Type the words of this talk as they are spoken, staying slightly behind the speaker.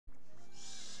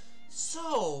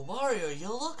So, Mario, you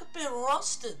look a bit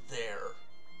rusted there.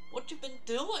 What you been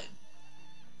doing?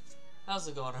 How's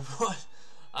it going, everyone?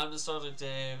 I'm Nostalgic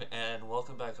Dave, and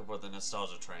welcome back aboard the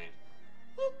Nostalgia Train.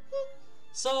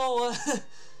 So,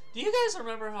 do you guys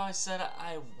remember how I said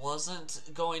I wasn't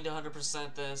going to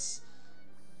 100% this?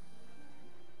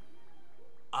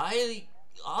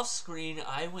 Off-screen,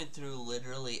 I went through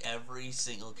literally every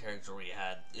single character we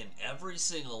had in every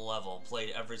single level and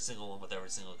played every single one with every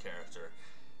single character.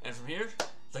 And from here,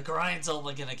 the grind's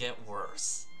only gonna get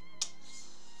worse.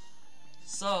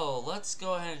 So, let's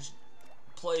go ahead and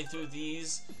play through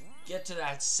these, get to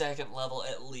that second level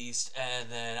at least,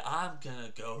 and then I'm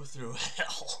gonna go through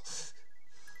hell.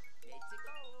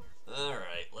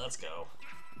 Alright, let's go.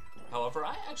 However,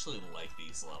 I actually like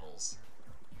these levels.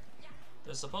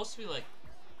 They're supposed to be like,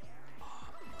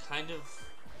 kind of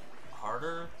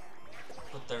harder,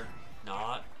 but they're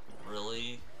not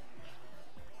really.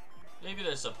 Maybe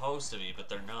they're supposed to be, but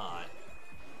they're not.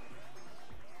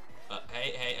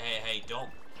 Hey,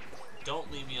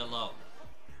 don't leave me alone.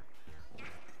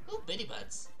 Oh, Bitty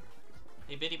Buds.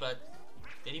 Hey, Bitty Buds,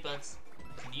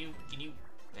 can you,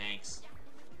 thanks.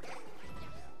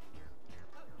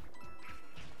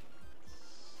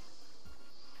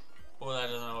 Well,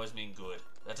 that doesn't always mean good.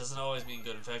 That doesn't always mean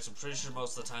good. In fact, I'm pretty sure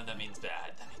most of the time that means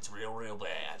bad. That means real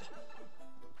bad.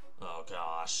 Oh,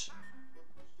 gosh.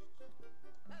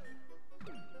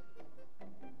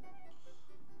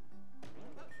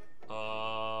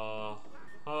 Oh,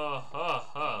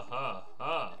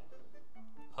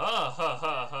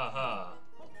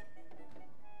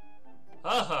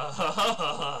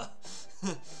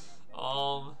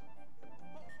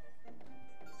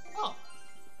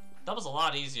 that was a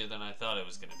lot easier than I thought it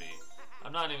was gonna be.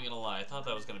 I'm not even gonna lie, I thought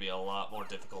that was gonna be a lot more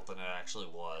difficult than it actually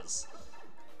was.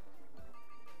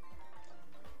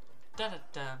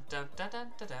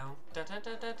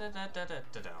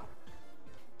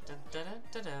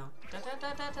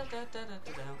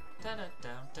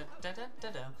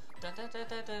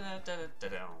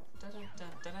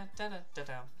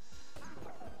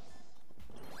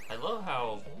 I love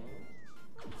how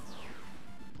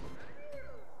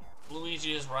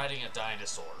Luigi is riding a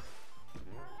dinosaur.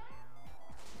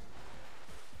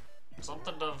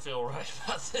 Something doesn't feel right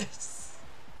about this.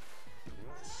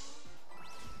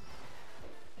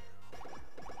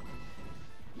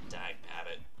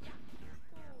 Dagnabbit.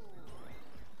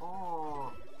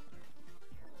 Oh.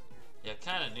 Yeah,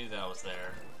 kinda knew that was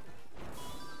there.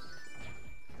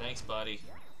 Thanks, buddy.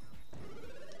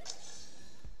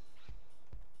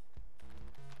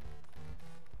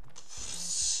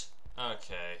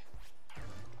 Okay.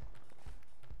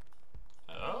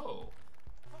 Oh.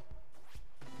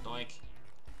 Doink.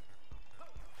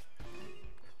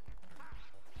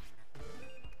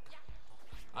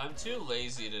 I'm too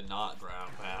lazy to not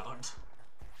ground pound.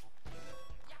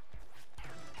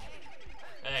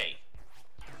 Hey.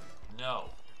 No.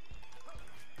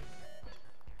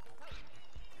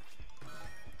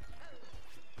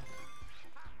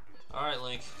 Alright,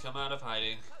 Link, come out of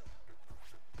hiding.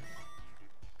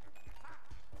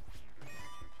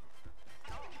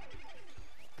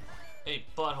 Hey,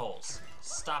 buttholes.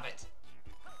 Stop it.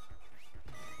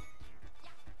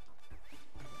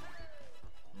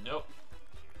 Nope.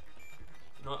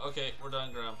 No, okay, we're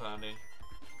done ground pounding.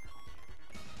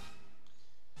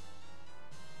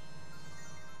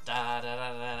 Da da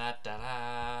da da da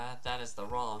da. That is the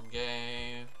wrong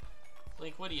game.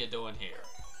 Link, what are you doing here?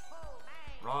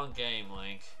 Wrong game,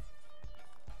 Link.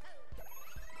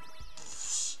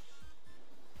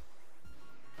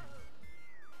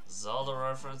 Zelda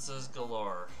references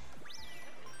galore.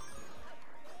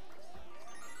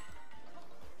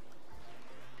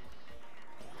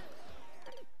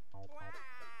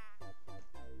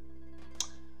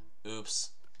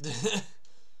 Oops.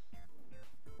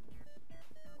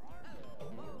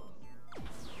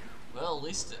 Well, at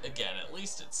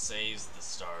least it saves the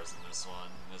stars in this one,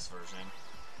 in this version.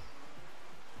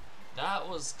 That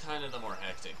was kind of the more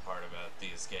hectic part about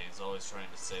these games, always trying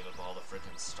to save up all the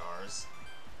freaking stars.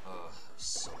 Ugh, that was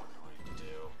so annoying to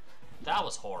do. That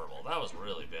was horrible. That was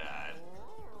really bad.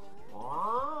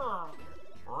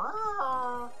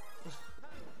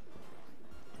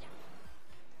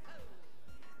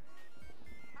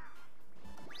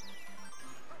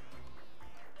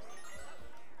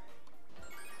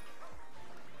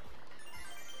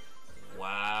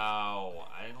 Wow,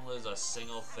 I didn't lose a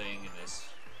single thing in this.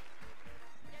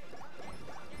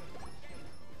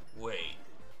 Wait.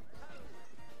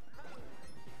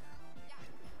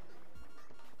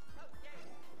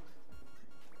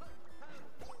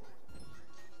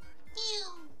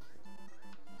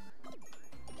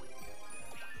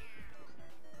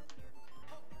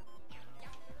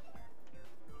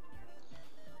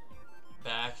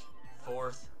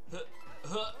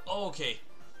 Okay.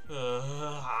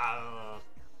 I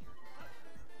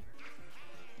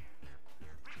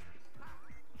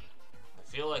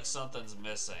feel like something's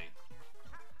missing.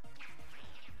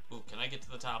 Ooh, can I get to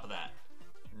the top of that?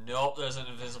 Nope, there's an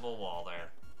invisible wall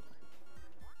there.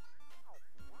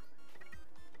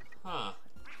 Huh.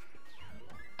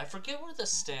 I forget where the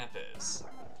stamp is.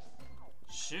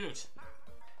 Shoot.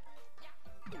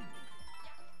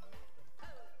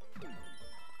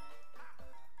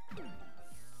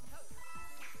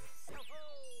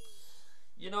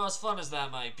 You know, as fun as that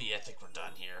might be, I think we're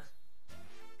done here.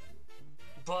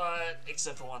 But,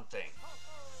 except for one thing.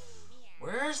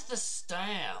 Where's the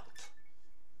stamp?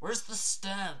 Where's the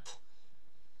stamp?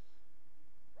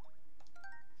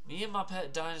 Me and my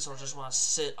pet dinosaur just want to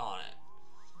sit on it.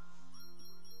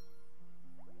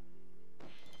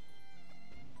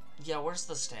 Yeah, where's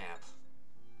the stamp?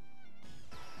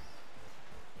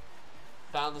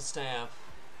 Found the stamp.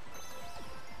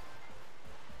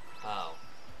 Oh.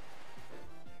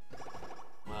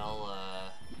 Well,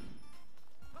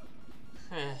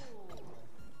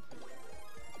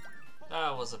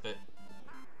 that was a bit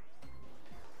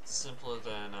simpler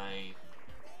than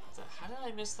how did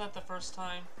I miss that the first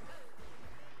time?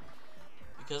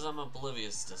 Because I'm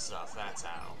oblivious to stuff, that's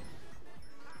how.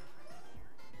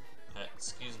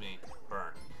 Excuse me,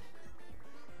 burn.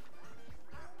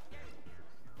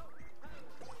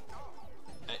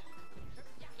 Hey.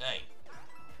 Hey.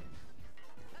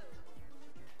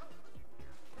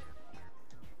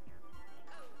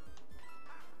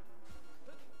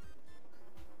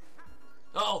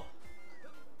 Oh!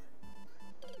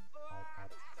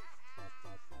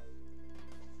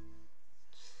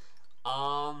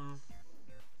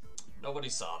 Nobody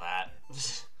saw that.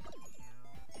 This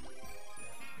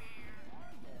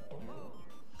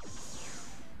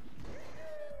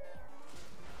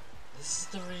is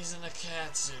the reason a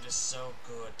catsuit is so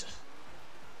good.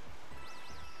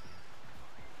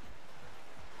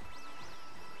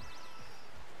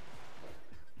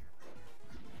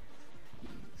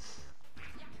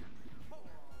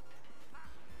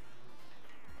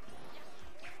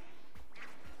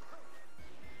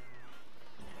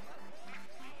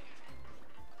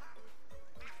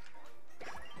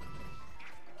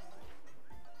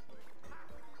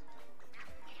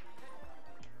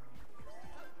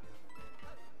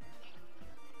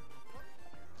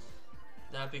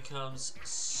 That becomes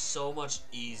so much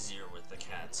easier with the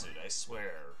catsuit, I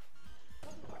swear.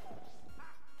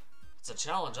 It's a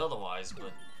challenge otherwise,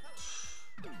 but...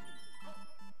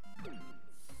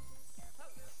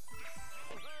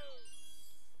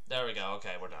 There we go,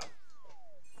 okay, we're done.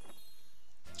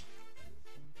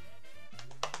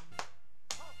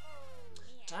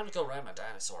 Time to go ride my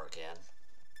dinosaur again.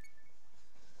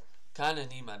 Kinda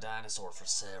need my dinosaur for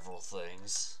several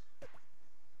things.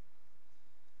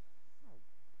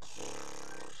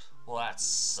 Well, that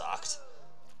sucked.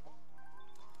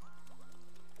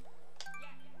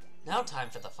 Now time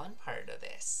for the fun part of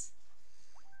this.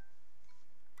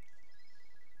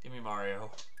 Give me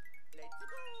Mario.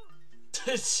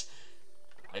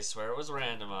 I swear it was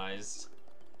randomized.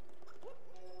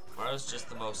 Mario's just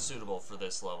the most suitable for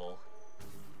this level.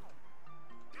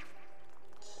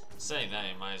 Saying that,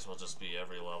 it might as well just be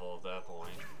every level at that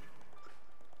point.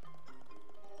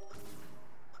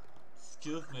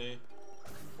 Excuse me.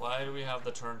 Why do we have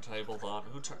the turntables on?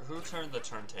 Who turned the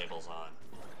turntables on?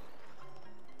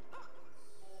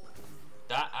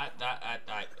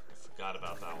 I forgot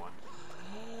about that one.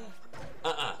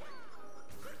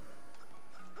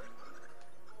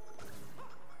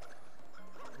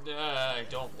 I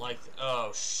don't like.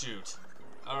 Oh shoot.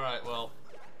 All right, well.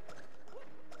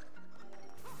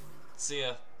 See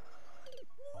ya.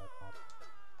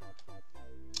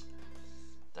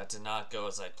 That did not go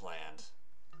as I planned.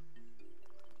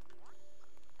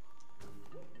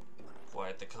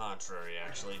 Quite the contrary,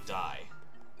 actually. Die.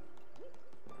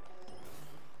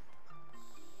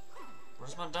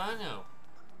 Where's my dino?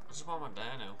 I just want my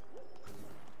dino.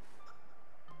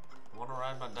 I want to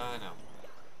ride my dino.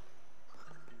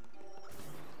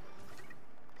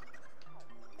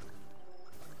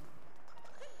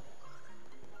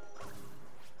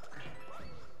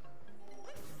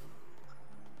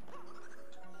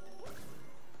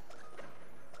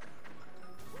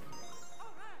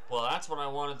 Well, that's what I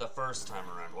wanted the first time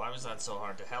around. Why was that so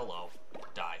hard to... Hello.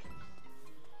 Die.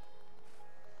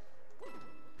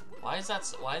 Why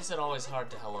is it always hard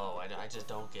to hello? I just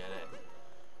don't get it.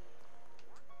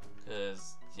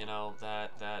 Cause, you know,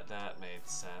 that made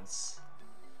sense.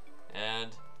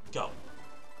 And go.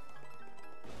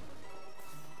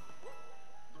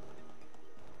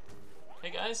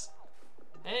 Hey guys.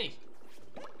 Hey.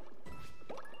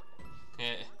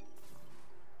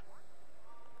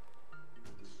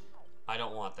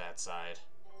 want that side.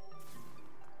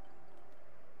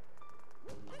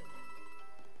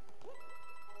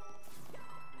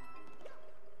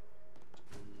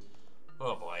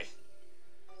 Oh boy.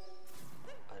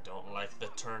 I don't like the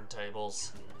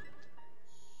turntables.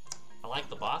 I like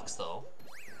the box though.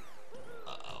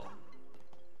 Uh-oh.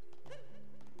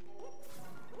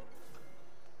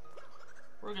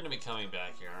 We're gonna be coming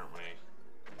back here, aren't we?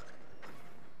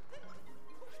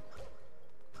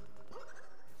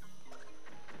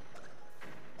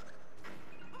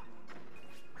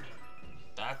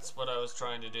 That's what I was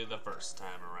trying to do the first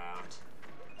time around.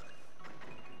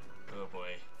 Oh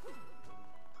boy.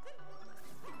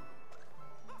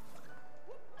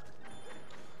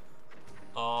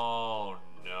 Oh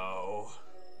no.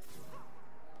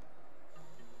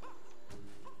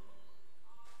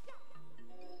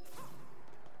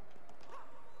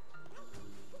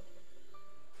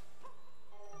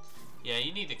 Yeah,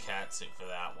 you need a cat suit for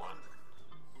that one.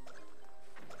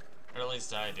 Or at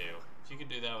least I do. If you can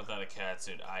do that without a cat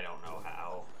suit, I don't know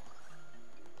how.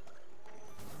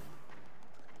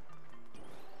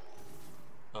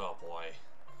 Oh boy.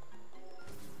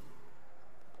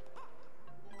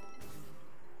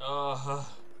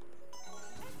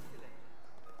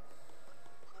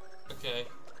 Okay.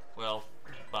 Well,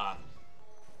 bye.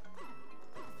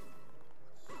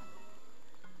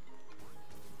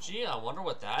 Gee, I wonder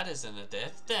what that is in the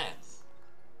death dance.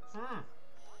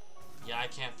 Yeah, I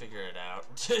can't figure it out.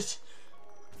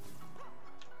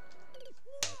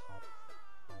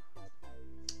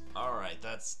 Alright,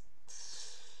 that's...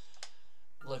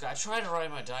 Look, I try to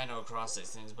ride my dino across these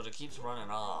things, but it keeps running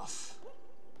off.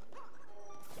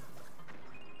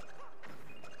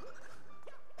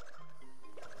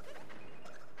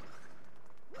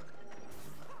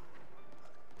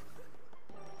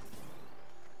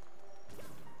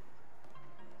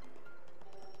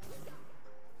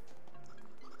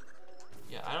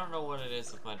 Yeah, I don't know what it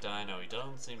is with my dino. He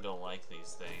doesn't seem to like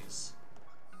these things.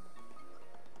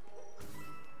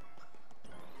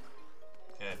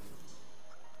 Okay.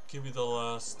 Give me the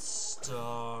last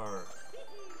star.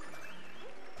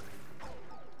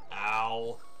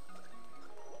 Ow.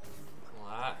 Well,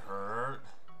 that hurt.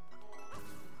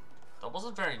 That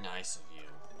wasn't very nice of you.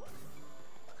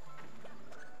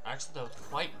 Actually, that was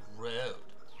quite rude.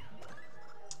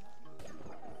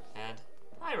 And,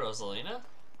 hi, Rosalina.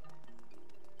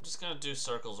 I'm just gonna do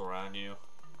circles around you.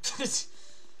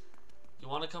 You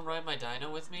wanna come ride my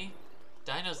dino with me?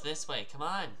 Dino's this way, come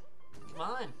on. Come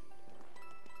on.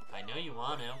 I know you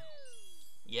want to.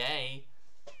 Yay.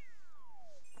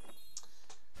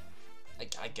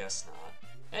 I guess not.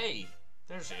 Hey,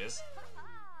 there she is.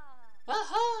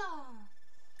 Aha!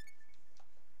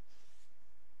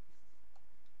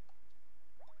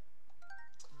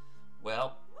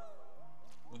 Well,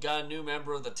 we got a new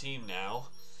member of the team now.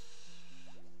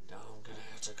 Now I'm gonna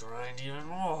have to grind even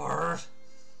more.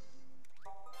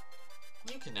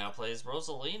 You can now play as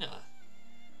Rosalina.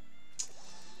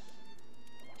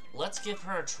 Let's give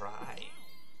her a try.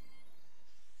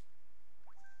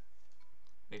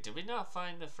 Wait, did we not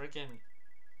find the freaking...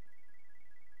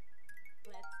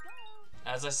 Let's go.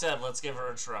 As I said, let's give her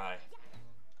a try.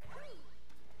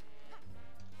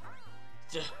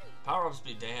 Power-ups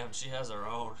be damned, she has her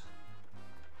own.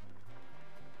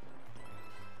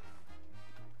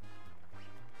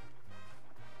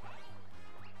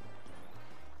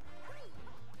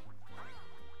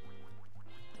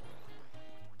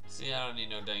 See, I don't need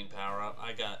no dang power-up.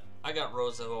 I got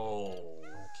Rosa. Oh,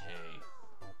 okay.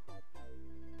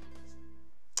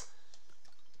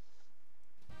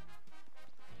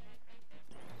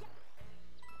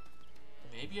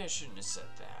 Maybe I shouldn't have said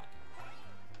that.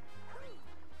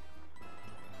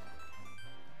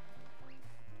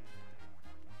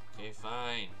 Okay,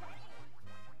 fine.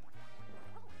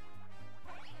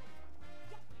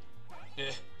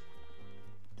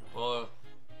 Well,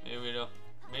 maybe we don't.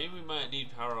 Maybe we might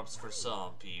need power-ups for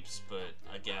some peeps, but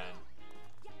again.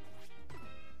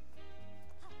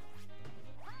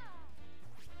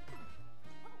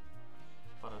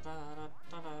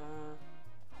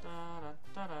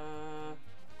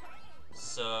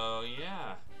 So,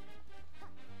 yeah.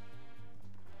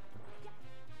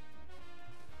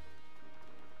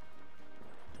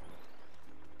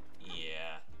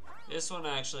 Yeah. This one,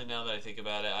 actually, now that I think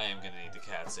about it, I am gonna need the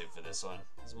cat suit for this one.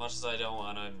 As much as I don't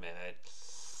want to admit it.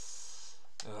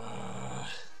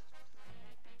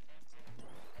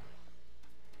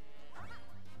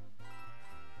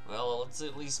 Well, let's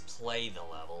at least play the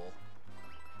level.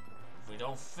 If we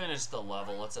don't finish the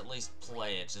level, let's at least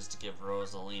play it just to give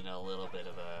Rosalina a little bit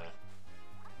of a...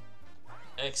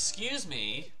 Excuse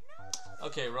me?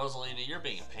 Okay, Rosalina, you're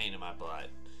being a pain in my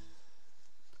butt.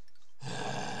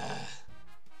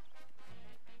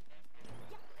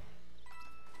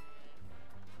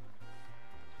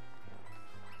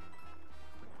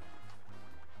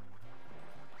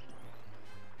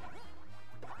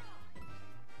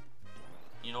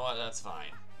 You know what? That's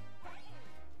fine.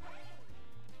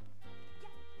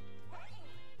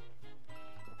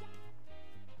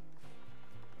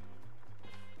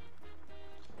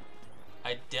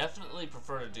 I definitely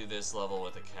prefer to do this level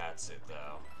with a catsuit,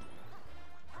 though.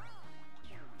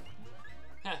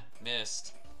 Heh,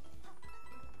 missed.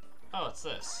 Oh, it's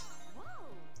this.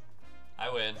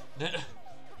 I win.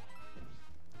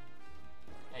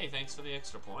 Hey, thanks for the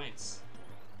extra points.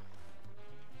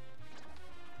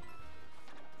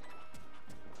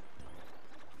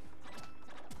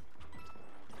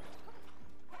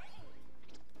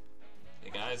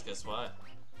 Hey guys, guess what?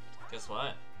 Guess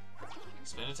what?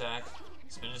 Spin attack.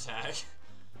 Spin attack.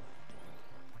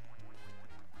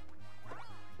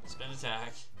 Spin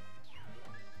attack.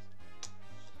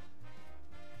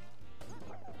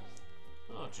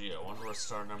 Oh gee, I wonder where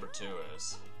star number 2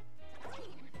 is.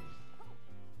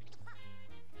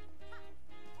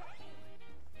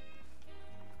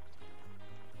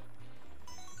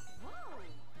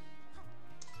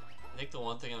 I think the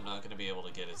one thing I'm not going to be able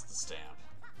to get is the stamp.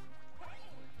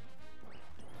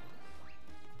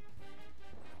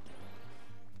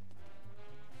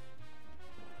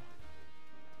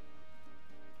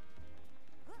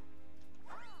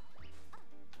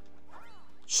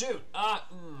 Shoot!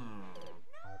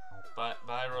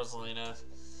 Bye, Rosalina.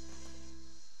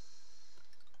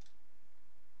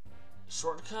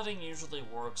 Shortcutting usually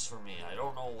works for me. I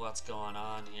don't know what's going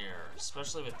on here,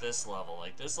 especially with this level.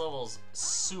 Like, this level's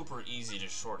super easy to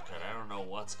shortcut. I don't know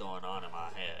what's going on in my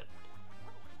head.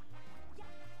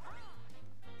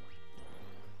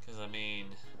 Because, I mean...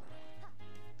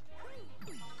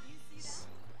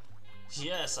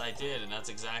 Yes, I did, and that's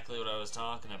exactly what I was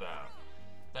talking about.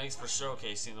 Thanks for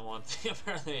showcasing the one thing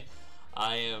apparently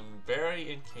I am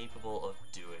very incapable of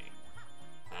doing.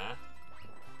 Huh?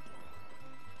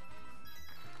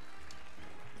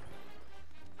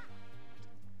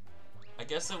 I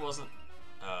guess it wasn't...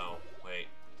 Oh, wait.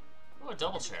 Oh, a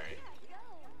double cherry.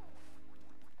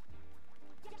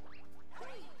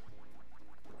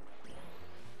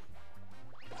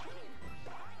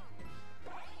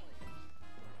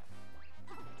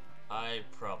 I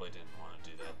probably didn't want to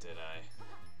do that, did I?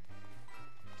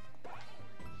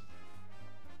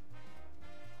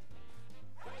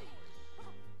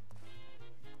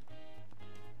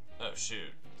 Oh,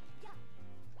 shoot.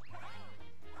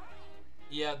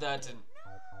 Yeah, that didn't...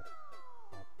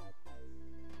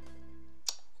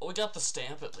 Well, we got the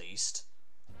stamp at least.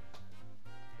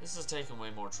 This is taking way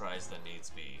more tries than needs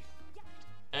be.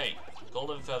 Hey,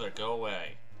 Golden Feather, go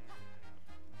away.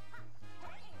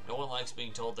 No one likes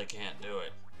being told they can't do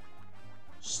it.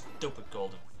 Stupid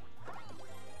Golden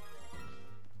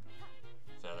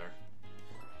Feather.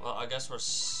 Well, I guess we're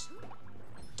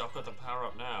stuck with the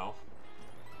power-up now.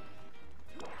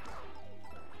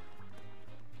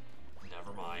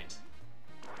 Never mind.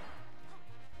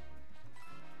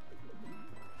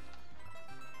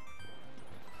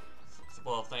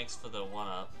 Well, thanks for the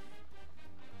 1-up.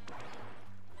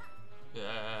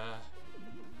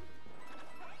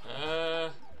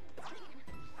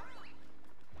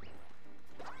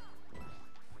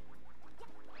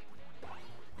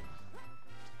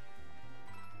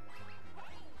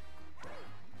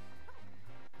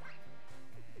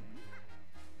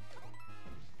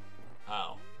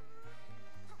 Oh.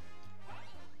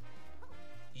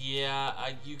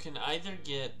 Yeah, you can either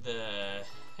get the...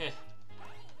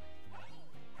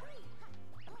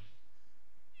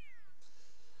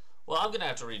 Well, I'm gonna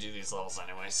have to redo these levels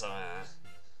anyway, so, And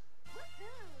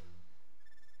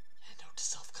note to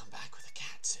self, come back with a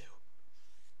catsuit.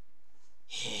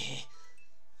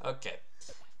 Okay.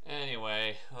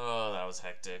 Anyway, oh, that was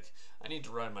hectic. I need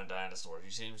to run my dinosaur.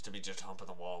 He seems to be just humping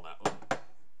the wall now. Ooh.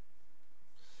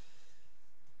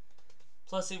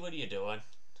 Plussy, what are you doing?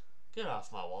 Get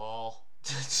off my wall.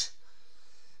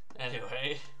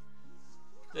 Anyway,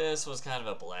 this was kind of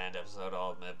a bland episode,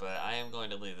 I'll admit, but I am going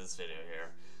to leave this video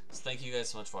here. So thank you guys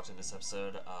so much for watching this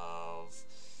episode of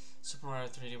Super Mario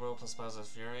 3D World plus Bowser's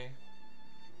Fury.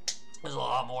 There's a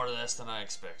lot more to this than I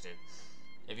expected.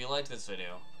 If you liked this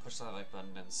video, push that like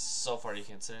button, and so far you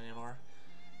can't sit anymore.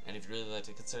 And if you really like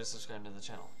to consider subscribing to the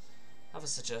channel. Have a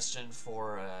suggestion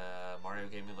for a Mario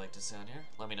game you'd like to see on here?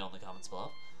 Let me know in the comments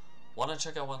below. Want to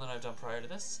check out one that I've done prior to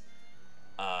this?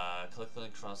 Click the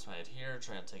link across my head here,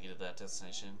 try and take you to that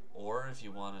destination. Or if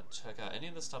you want to check out any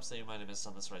of the stops that you might have missed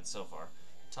on this ride so far,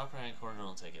 top right hand corner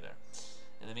will take you there.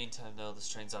 In the meantime, though, this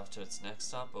train's off to its next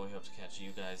stop, but we hope to catch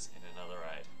you guys in another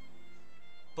ride.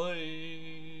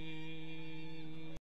 Bye!